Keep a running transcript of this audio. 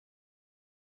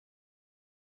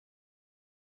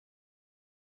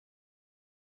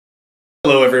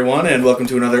Hello everyone, and welcome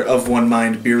to another Of One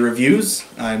Mind Beer Reviews.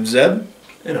 I'm Zeb.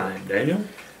 And I'm Daniel.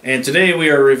 And today we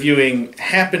are reviewing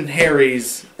Hap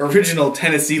Harry's original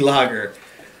Tennessee Lager.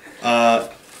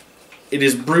 It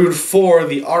is brewed for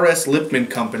the R.S. Lipman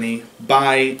Company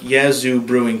by Yazoo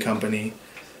Brewing Company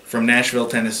from Nashville,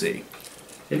 Tennessee.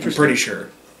 I'm pretty sure.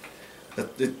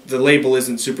 The label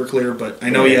isn't super clear, but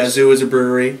I know Yazoo is a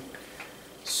brewery.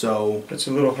 So it's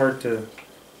a little hard to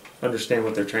understand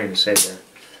what they're trying to say there.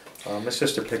 My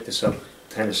sister picked this up in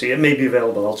Tennessee. It may be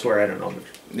available elsewhere, I don't know.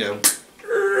 Yeah.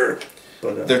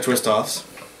 But, they're twist-offs.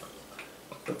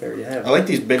 But there you have it. I like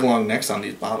these big long necks on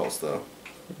these bottles, though.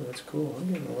 Oh, that's cool.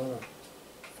 I'm getting a lot of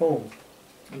foam.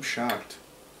 I'm shocked.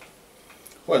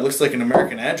 Boy, it looks like an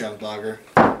American adjunct lager.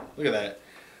 Look at that.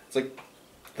 It's like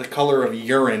the color of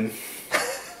urine.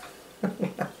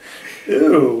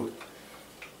 Ew.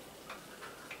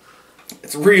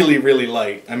 It's really, really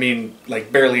light. I mean,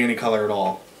 like barely any color at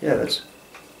all. Yeah, it's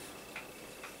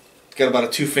got about a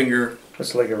 2-finger.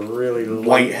 That's like a really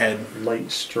white head. Light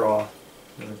straw,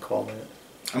 I'm going to call that.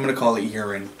 I'm going to call it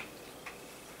urine.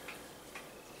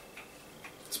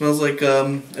 It smells like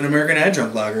an American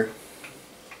adjunct lager.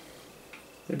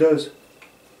 It does.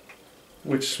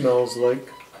 Which smells like?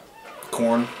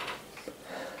 Corn.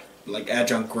 Like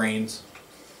adjunct grains.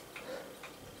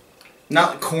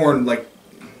 Not corn, like,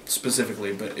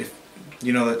 specifically, but if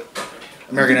you know that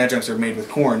American adjuncts are made with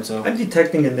corn, so I'm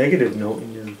detecting a negative note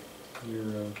in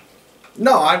your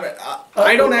No,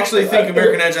 I don't actually think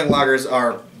American adjunct lagers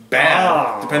are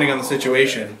bad, depending on the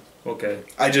situation. Okay.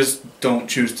 I just don't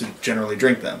choose to generally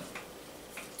drink them.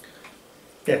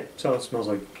 Yeah, so it smells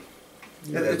like.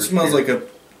 It smells like a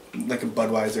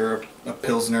Budweiser, a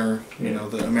Pilsner, you know,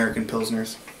 the American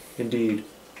Pilsners. Indeed.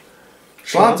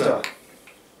 Schwanta.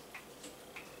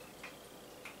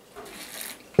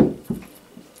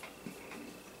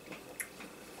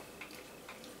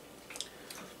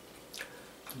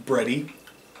 Bready,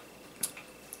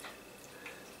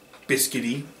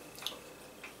 biscuity,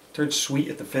 Turns sweet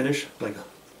at the finish, like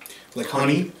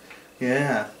honey.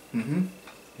 Yeah.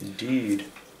 Indeed.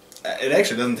 It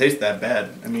actually doesn't taste that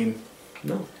bad. I mean,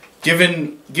 no.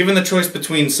 Given the choice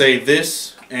between, say,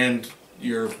 this and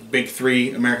your big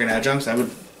 3 American adjuncts, I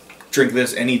would drink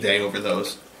this any day over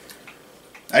those.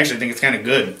 I actually think it's kind of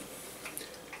good.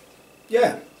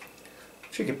 Yeah.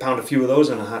 You could pound a few of those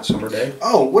on a hot summer day.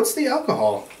 Oh, what's the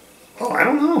alcohol? Oh, I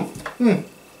don't know.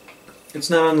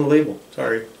 It's not on the label.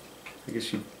 Sorry. I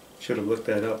guess you should have looked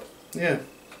that up. Yeah.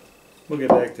 We'll get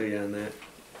back to you on that.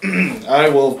 I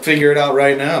will figure it out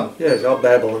right now. Yeah, I'll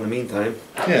babble in the meantime.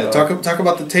 Yeah, talk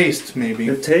about the taste, maybe.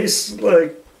 It tastes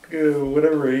like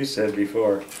whatever he said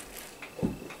before.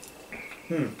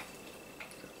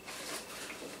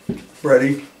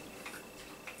 Bready.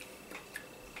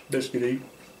 Biscuity.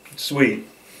 Sweet.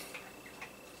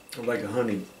 Like a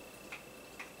honey.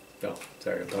 Oh,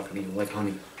 sorry, I'm talking to you like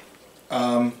honey.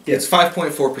 It's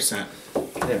 5.4%.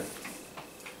 Yeah.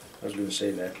 I was going to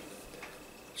say that.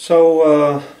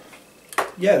 So,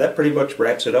 yeah, that pretty much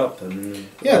wraps it up. And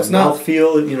yeah, it's not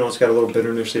mouthfeel. You know, it's got a little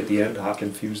bitterness at the end. Hop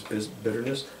infused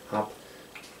bitterness. Hop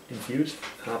infused.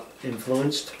 Hop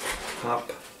influenced.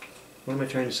 Hop. What am I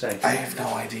trying to say? I have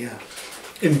no idea.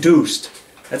 Induced.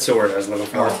 That's the word I was looking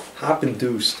for. Oh. Hop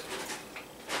induced.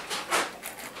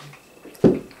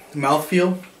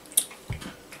 Mouthfeel?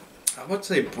 I would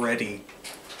say bready.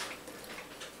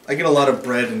 I get a lot of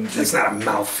bread and That's not a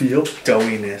mouthfeel.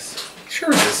 Doughiness.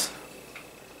 Sure it is.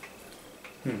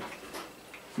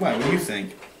 Why? What do you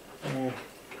think?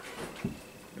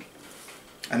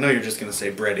 I know you're just gonna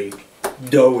say bready.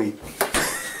 Doughy.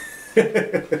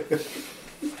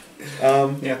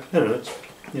 Yeah. I don't know. It's,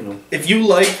 you know. If you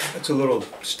like, It's a little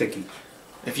sticky.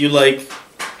 if you like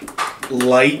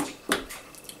light,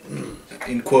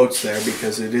 in quotes there,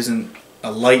 because it isn't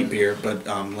a light beer, but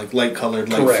like light colored,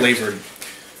 light Correct. flavored.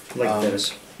 Like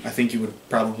this. I think you would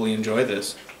probably enjoy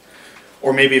this.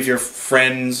 Or maybe if your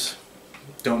friends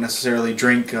don't necessarily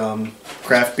drink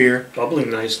craft beer. Bubbling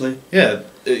nicely. Yeah,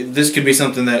 this could be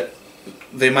something that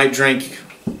they might drink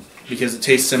because it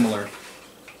tastes similar.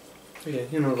 Yeah,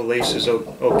 you know, the lace is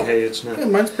okay. It's not Yeah,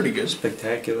 mine's pretty good.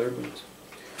 spectacular, but it's,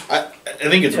 I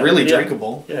think it's really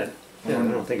drinkable. yeah. I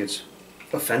don't think it's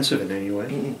offensive in any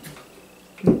way.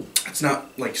 It's not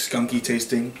like skunky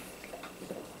tasting,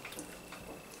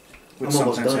 which I'm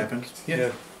almost sometimes done. happens.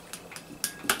 Yeah.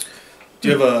 Do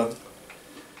you have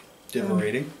a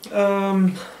rating?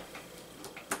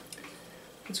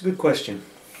 That's a good question.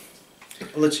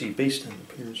 Let's see. Based on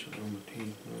appearance,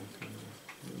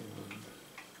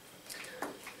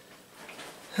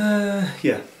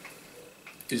 yeah.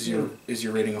 Is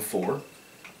your rating a 4?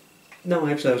 No,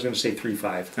 actually, I was going to say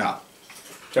 3.5. Ah.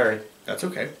 Sorry. That's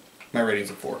okay. My rating's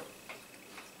a 4.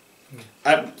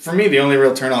 For me, the only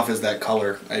real turnoff is that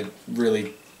color. It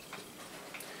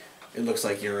looks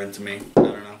like urine to me. I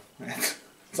don't know.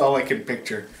 That's all I can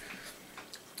picture.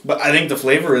 But I think the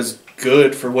flavor is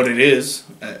good for what it is.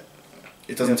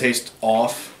 It doesn't taste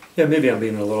off. Yeah, maybe I'm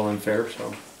being a little unfair,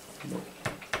 so...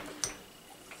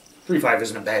 3.5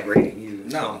 isn't a bad rating either.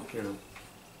 No. So, you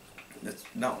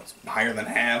know. It's higher than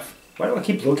half. Why do I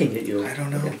keep looking at you? I don't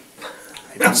know.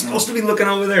 I'm supposed to be looking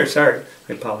over there. Sorry.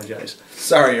 I apologize.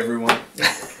 Sorry, everyone.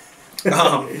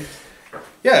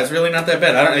 Yeah, it's really not that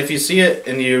bad. If you see it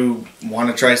and you want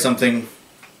to try something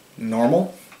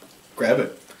normal, grab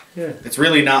it. Yeah. It's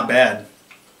really not bad.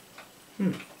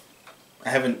 I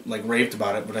haven't raved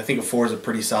about it, but I think a 4 is a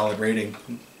pretty solid rating.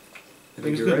 I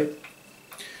think you're right.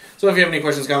 So if you have any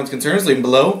questions, comments, concerns, leave them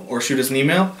below or shoot us an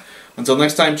email. Until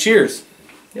next time, cheers.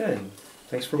 Yeah, and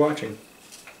thanks for watching.